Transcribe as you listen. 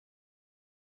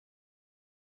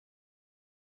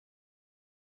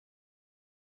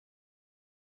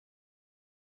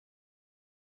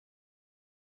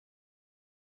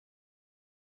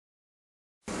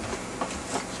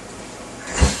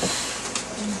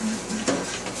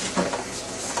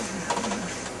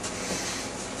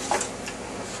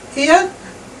Here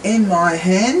in my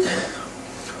hand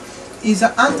is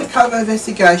an undercover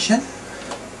investigation.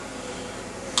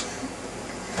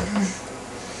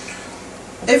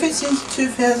 Ever since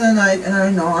 2008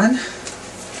 and 09,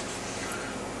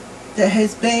 there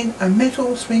has been a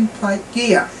metal swing plate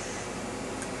gear.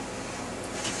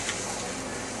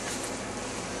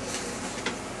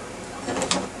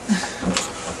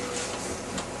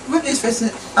 With this,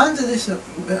 under this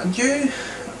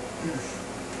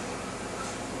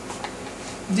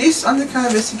this undercover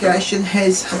investigation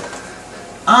has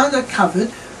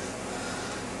uncovered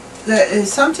that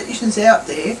there's some technicians out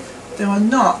there that are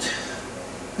not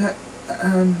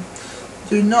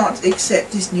do not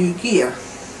accept this new gear.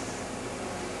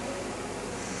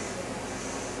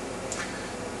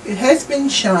 It has been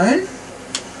shown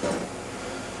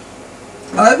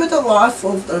over the life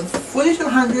of the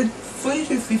 4200,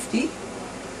 4250,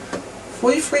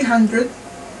 4300,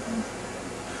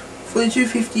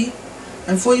 4250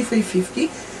 and 4350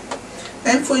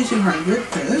 and 4200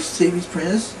 printers, series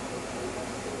printers,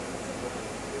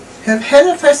 have had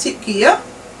a plastic gear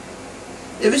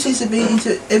ever since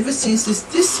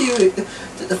this series,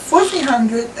 the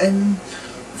 4300 and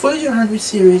 4200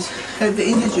 series have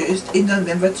been introduced in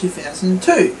November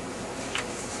 2002.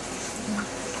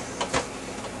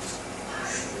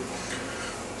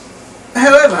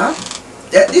 However,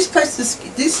 that this plastic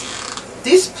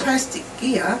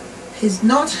gear has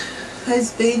not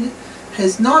been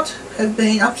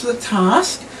up to the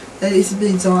task that it has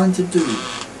been designed to do.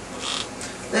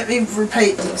 Let me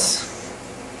repeat this.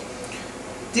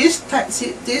 This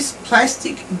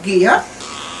plastic gear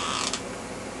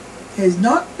has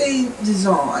not been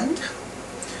designed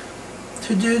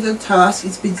to do the task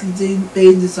it's been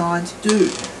designed to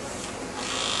do.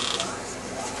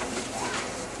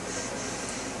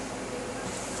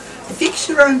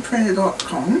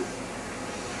 FixYourOwnPrinter.com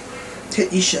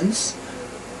technicians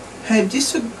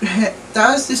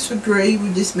does disagree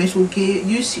with this metal gear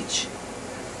usage.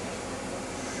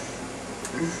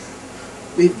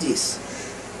 With this.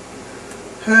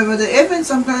 However, the evidence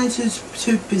I'm going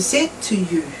to present to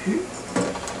you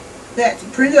that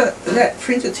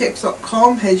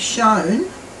printertext.com has shown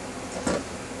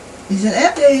is an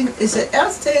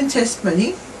outstanding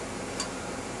testimony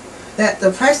that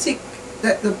the plastic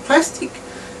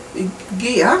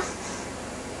gear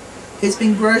has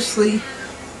been grossly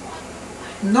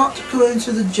not going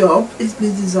to the job it's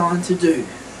been designed to do.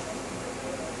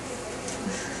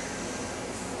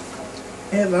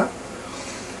 However,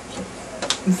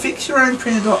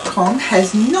 FixYourOwnPrinter.com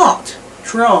has not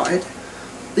tried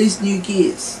these new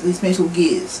gears, these metal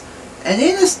gears. And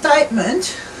in a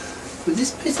statement, with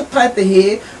this piece of paper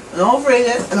here, and I'll read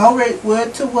it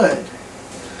word to word.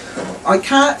 I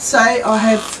can't say I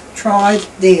have tried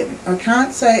them. I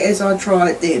can't say as I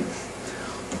tried them.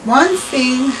 One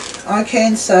thing I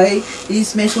can say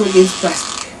is metal against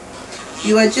plastic.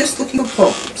 You are just looking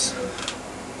for problems.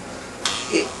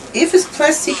 If it's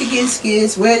plastic against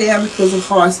gears, wear down because of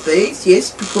high speeds,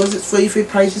 yes, because it's 33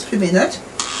 pages per minute,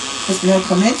 that's my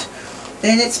comment,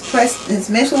 then it's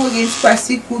metal against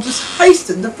plastic will just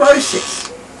hasten the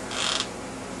process.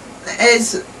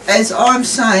 As I'm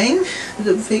saying,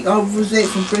 the thing I've read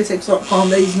from printertext.com,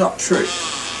 that is not true.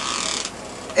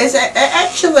 To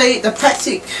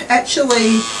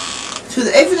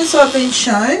the evidence I've been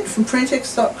shown from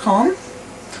printertext.com,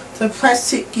 the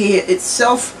plastic gear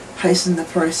itself hasten the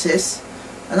process,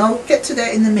 and I'll get to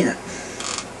that in a minute.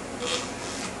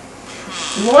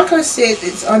 Like I said,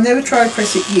 I've never tried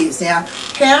plastic gears. Now,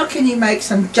 how can you make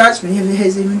some judgment if it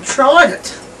hasn't even tried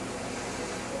it?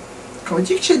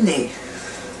 Contradiction there.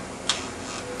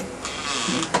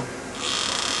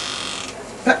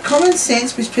 But common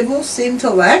sense, which people seem to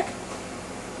lack,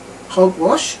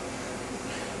 hogwash,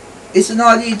 is an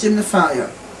idea of the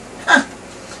failure.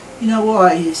 You know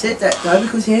why he said that though?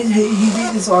 Because he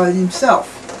did design it himself.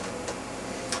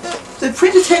 The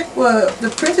printer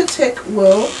tech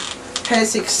world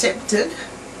has accepted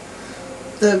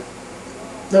the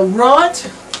right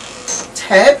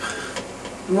tab,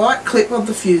 right clip of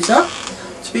the fuser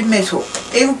to be metal.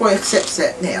 Everybody accepts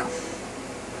that now.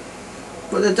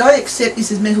 What they don't accept is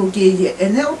this metal gear yet,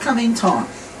 and that will come in time.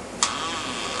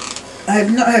 I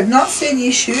have not seen the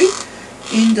issue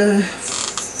in the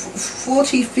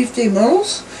 40-50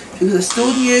 models because they're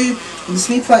still new and the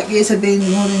swing plate gears have been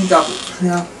more than doubled.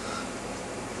 Now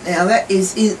that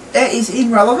is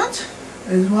irrelevant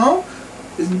as well.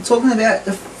 I'm talking about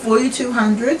the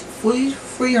 4200,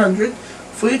 4300,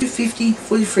 4250,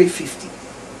 4350.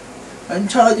 An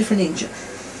entirely different engine.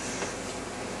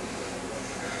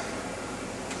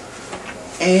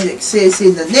 And it says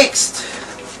in the next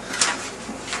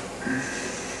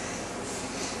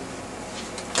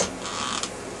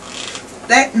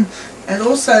that, and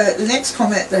also the next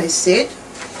comment they've said,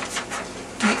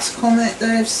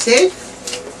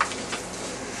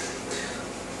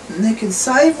 and they can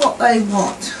say what they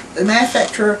want, the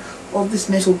manufacturer of this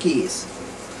metal gears.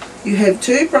 You have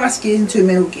 2 brass gears and 2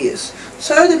 metal gears.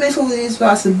 So the metal gears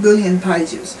lasts 1 billion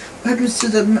pages. What happens to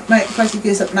the plastic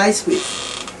gears that mates with?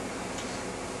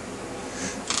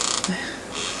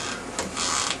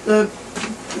 The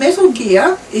metal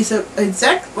gear is an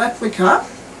exact replica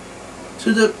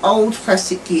to the old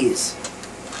plastic gears.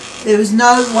 There is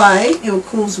no way it will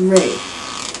cause wear.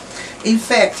 In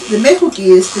fact, the metal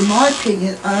gears, in my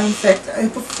opinion, are in fact a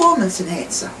performance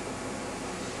enhancer.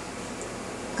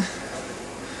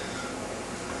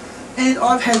 And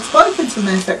I've had spoken to the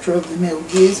manufacturer of the metal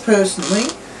gears personally,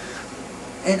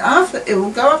 and after it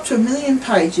will go up to 1 million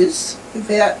pages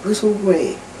without little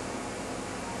wear.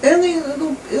 Only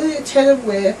a tad of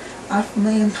wear after 1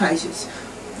 million pages.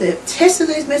 They've tested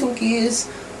these metal gears,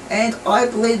 and I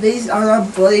believe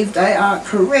they are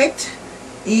correct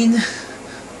in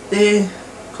their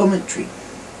commentary.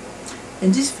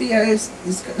 And this video is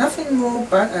nothing more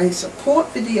but a support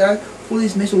video for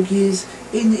these metal gears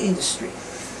in the industry.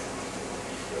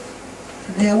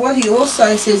 Now what he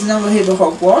also says, another heap of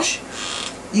hogwash,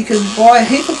 you can buy a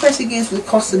heap of plastic gears for the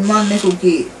cost of 1 metal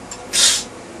gear.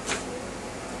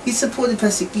 He supported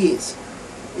plastic gears.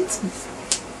 It's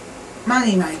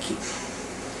money making.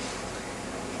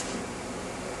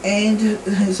 And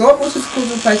it's a lot more difficult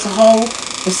to replace a whole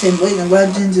assembly than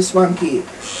rather than just 1 gear.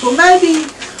 Well, maybe,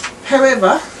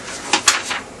 however,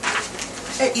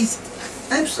 it is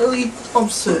absolutely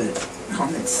absurd.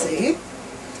 Comments there.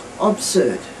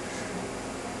 Absurd.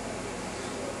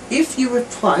 If you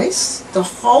replace the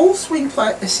whole swing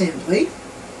plate assembly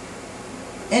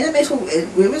and a metal,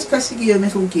 whether it's plastic gear or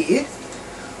metal gear,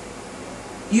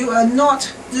 you are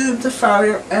not doomed to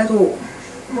failure at all,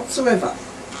 whatsoever.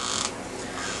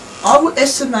 I would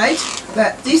estimate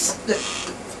that this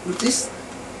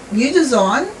new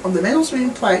design of the metal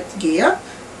swing plate gear,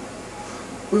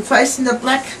 replacing the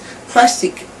black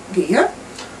plastic gear,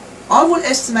 I would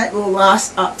estimate will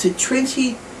last up to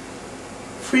 20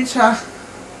 printer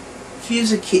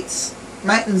fuser kits,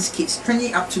 maintenance kits,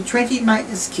 up to 20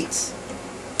 maintenance kits.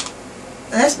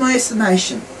 And that's my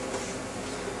estimation.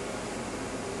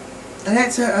 And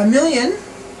that's a million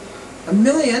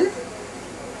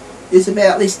is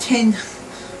about at least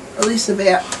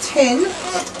about 10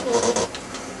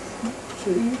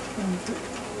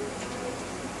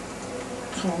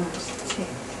 times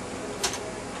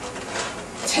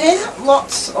 10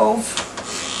 lots of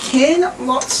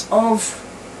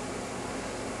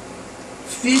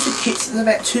fuser kits is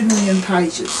about 2 million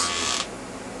pages,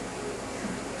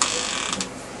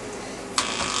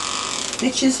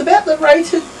 which is about the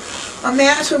rated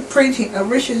amount of printing,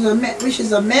 which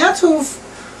is amount of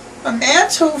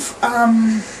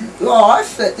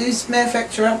life that this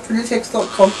manufacturer,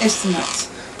 printertext.com, estimates.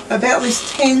 About at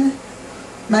least 10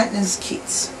 maintenance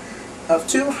kits of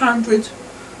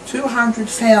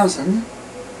 200,000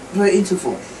 per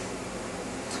interval.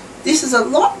 This is a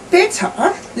lot better.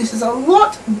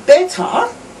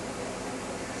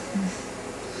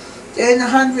 Than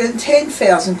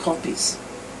 110,000 copies.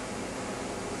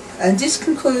 And this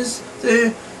concludes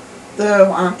the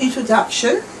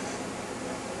introduction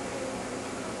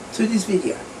to this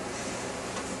video.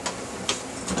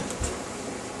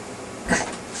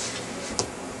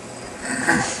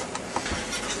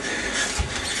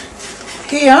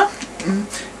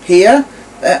 Here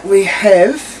that we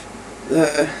have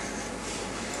the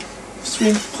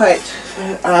swing plate,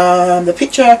 the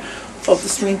picture of the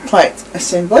swing plate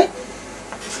assembly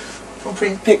from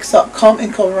printertext.com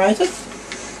Incorporated.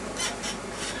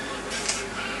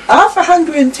 After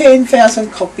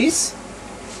 110,000 copies,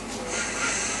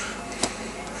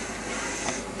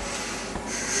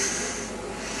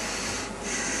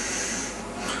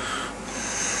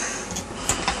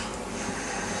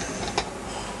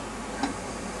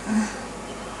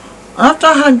 after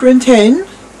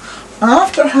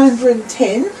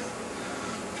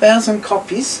 110,000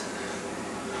 copies,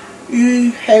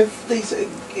 you have these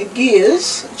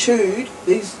gears chewed,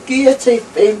 these gear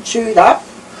teeth being chewed up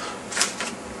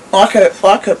like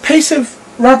a piece of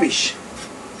rubbish.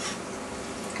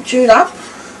 Chewed up.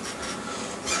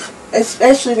 It's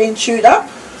actually been chewed up.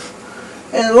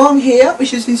 And along here,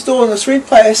 which is installed in the swing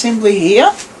plate assembly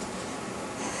here,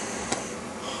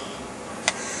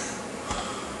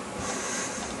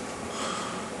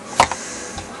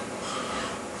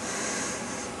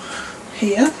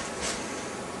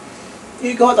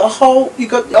 you got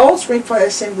the old swing plate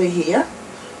assembly here.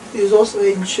 It was also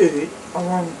being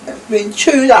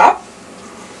chewed up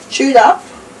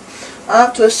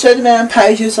after a certain amount of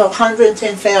pages of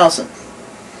 110,000.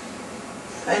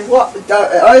 And what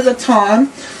over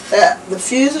time, the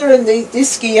fuser and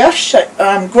this gear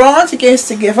grind against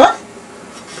together,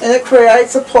 and it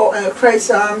creates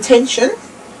tension.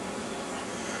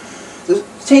 The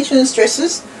tension and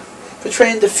stresses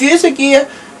between the fuser gear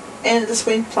and the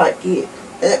swing plate gear,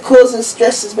 and it causes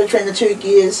stresses between the two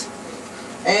gears,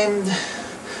 and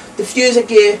the fuser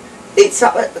gear eats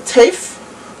up at the teeth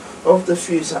of the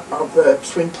fuser of the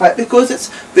swing plate because it's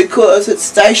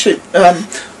stationed.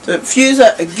 The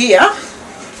fuser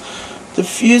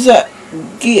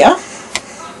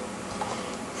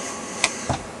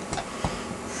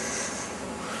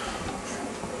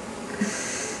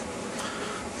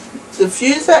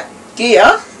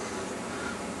gear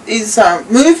is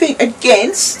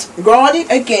grinding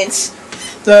against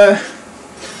the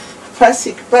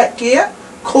plastic back gear,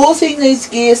 causing these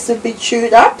gears to be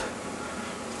chewed up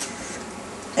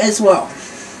as well.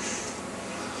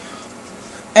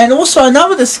 And also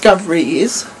another discovery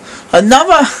is that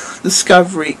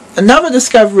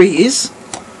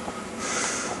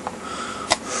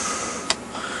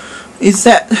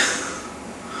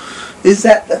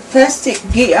the plastic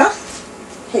gear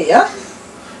here,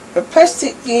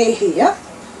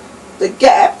 the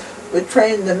gap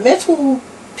between the metal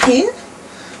pin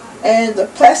and the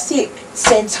plastic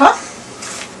centre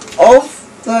of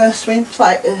the swing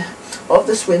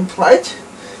plate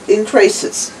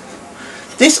increases.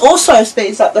 This also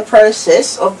speeds up the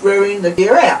process of wearing the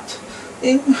gear out.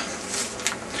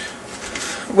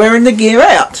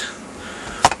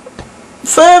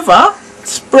 Further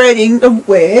spreading the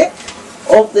wear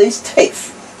of these teeth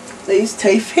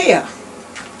here,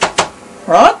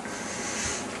 right?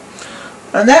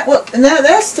 And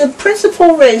that's the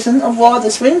principal reason of why the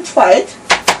swing plate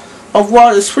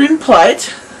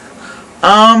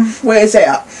wears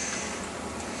out.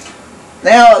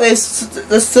 Now there's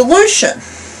the solution.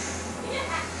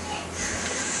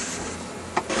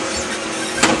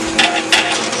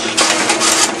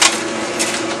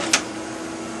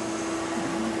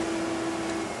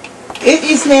 It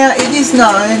is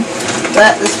known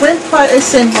that the swing plate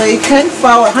assembly can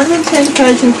file 110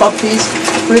 page copies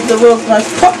with the world's most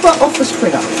popular office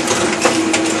printer.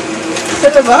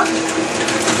 However,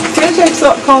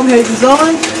 Printex.com has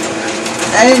designed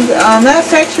and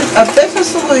manufactured a better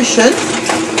solution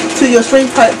to your swing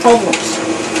plate problems.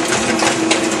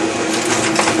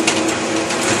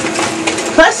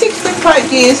 Plastic swing plate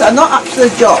gears are not up to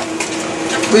the job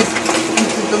with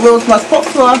the world's most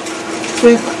popular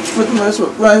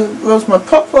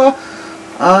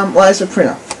laser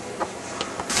printer.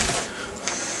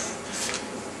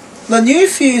 The new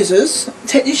fusers,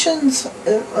 technicians,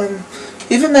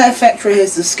 even manufacturer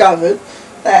has discovered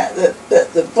that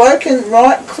the broken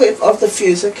right clip of the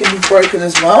fuser can be broken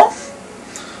as well.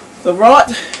 The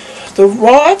right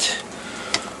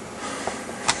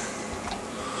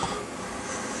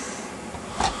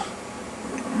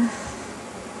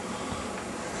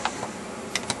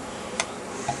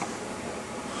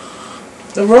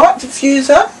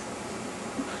fuser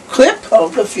clip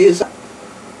of the fuser,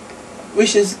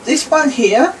 which is this one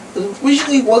here,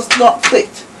 originally was not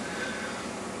clipped,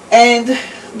 and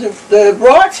the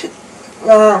right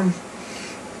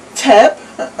tab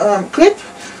clip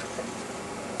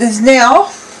is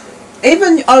now,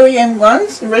 even OEM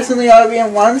ones, recently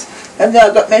OEM ones, have now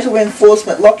got metal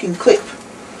reinforcement locking clip.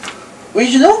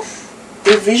 Original,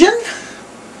 revision.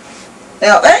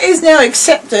 Now that is now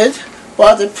accepted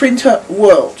by the printer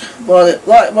world.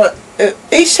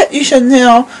 Each technician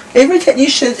now, every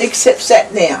technician accepts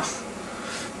that now.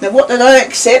 Now what do they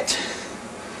accept?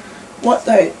 What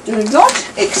they do not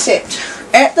accept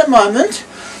at the moment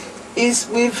is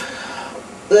with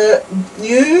the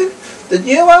newer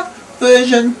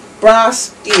version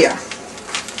brass gear,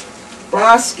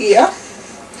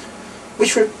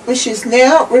 which is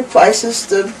now replaces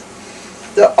the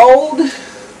old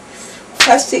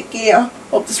plastic gear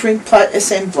of the swing plate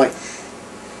assembly,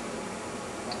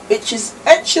 which is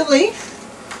actually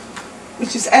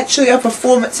a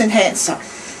performance enhancer.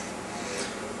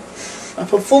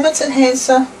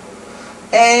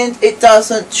 And it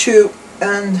doesn't chew.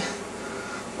 And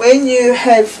when you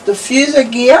have the fuser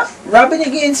gear rubbing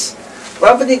against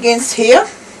here,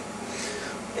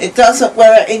 it doesn't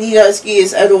wear out any of those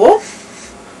gears at all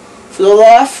for the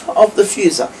life of the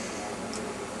fuser.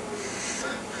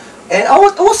 And I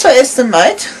would also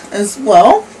estimate as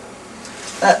well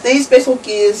that these metal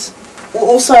gears will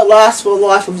also last for the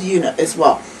life of the unit as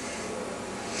well.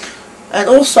 And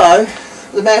also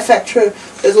the manufacturer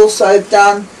has also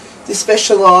done the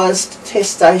specialised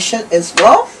test station as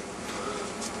well,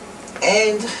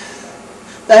 and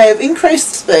they have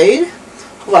increased the speed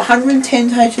of 110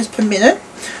 pages per minute,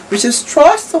 which is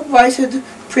twice the rated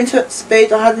printer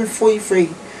speed of 143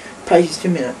 pages per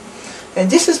minute. And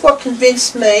this is what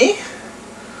convinced me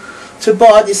to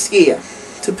buy this gear,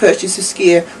 to purchase this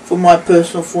gear for my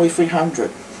personal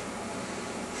 4300.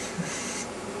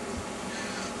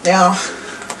 Now,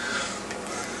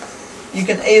 you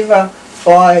can either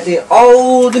buy the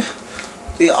older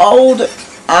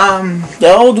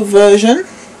version.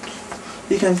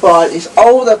 You can buy this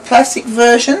older plastic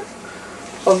version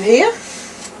of here,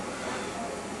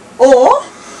 or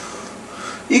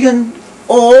you can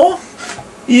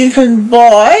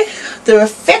buy the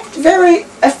very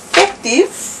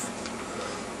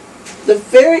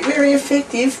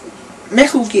effective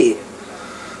metal gear,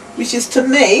 which is, to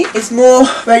me, is more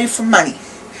value for money.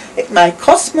 It may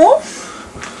cost more,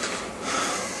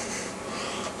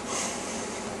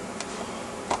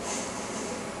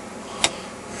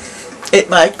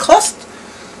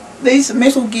 these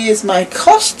metal gears may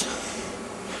cost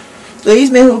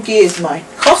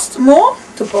more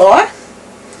to buy.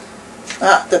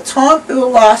 The time it will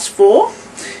last for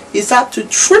is up to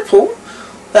triple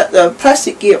that the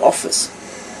plastic gear offers.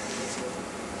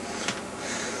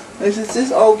 This is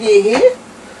this old gear here,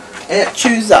 and it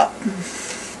chews up.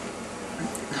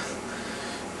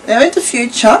 Now in the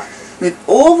future, with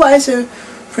all laser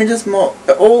printer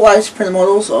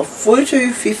models of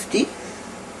 4250,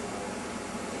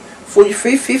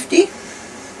 4350,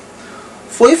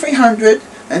 4300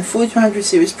 and 4200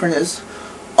 series printers,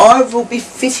 I will be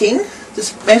fitting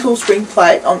this metal spring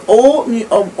plate on all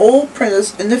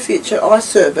printers in the future I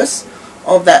service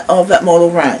of that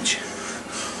model range.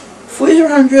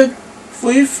 4200,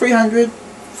 4300,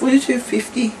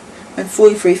 4250 and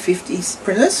 4350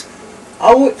 printers,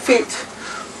 I would fit,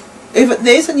 if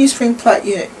there's a new spring plate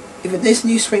unit, in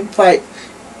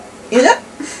it,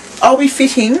 I'll be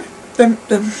fitting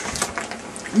the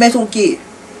metal gear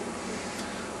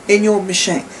in your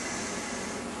machine.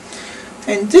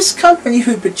 And this company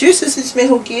who produces these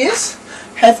metal gears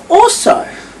have also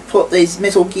put these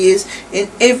metal gears in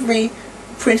every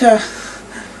printer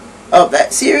of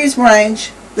that series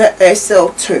range that they sell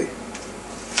to.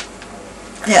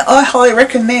 Now I highly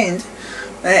recommend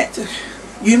that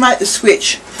you make the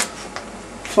switch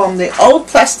from the old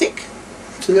plastic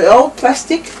to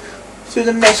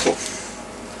the metal.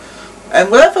 And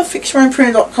whatever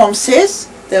fixyourownprinter.com says,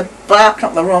 they're barking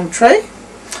up the wrong tree.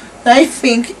 They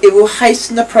think it will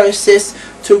hasten the process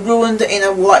to ruin the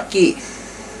inner white gear.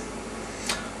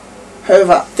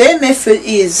 However, their method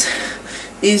is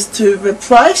to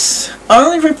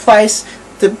only replace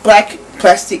the black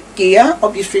plastic gear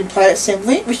of your spring plate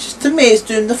assembly, which to me is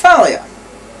doomed to failure.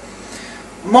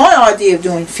 My idea of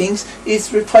doing things is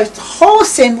to replace the whole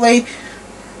assembly,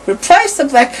 replace the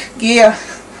black gear,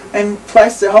 and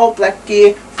replace the whole black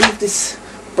gear with this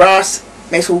brass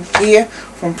metal gear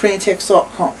from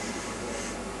printertext.com.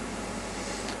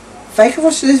 Thank you for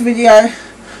watching this video.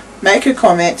 Make a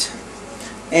comment,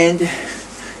 and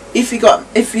if you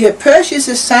have purchased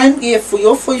the same gear for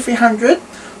your 4300,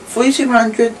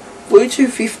 4200,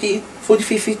 4250,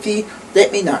 4350,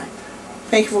 let me know.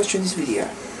 Thank you for watching this video.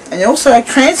 And also a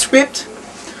transcript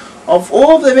of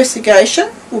all of the investigation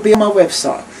will be on my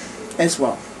website as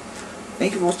well.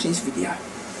 Thank you for watching this video.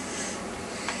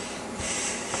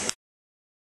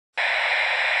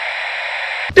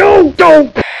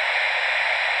 Don't!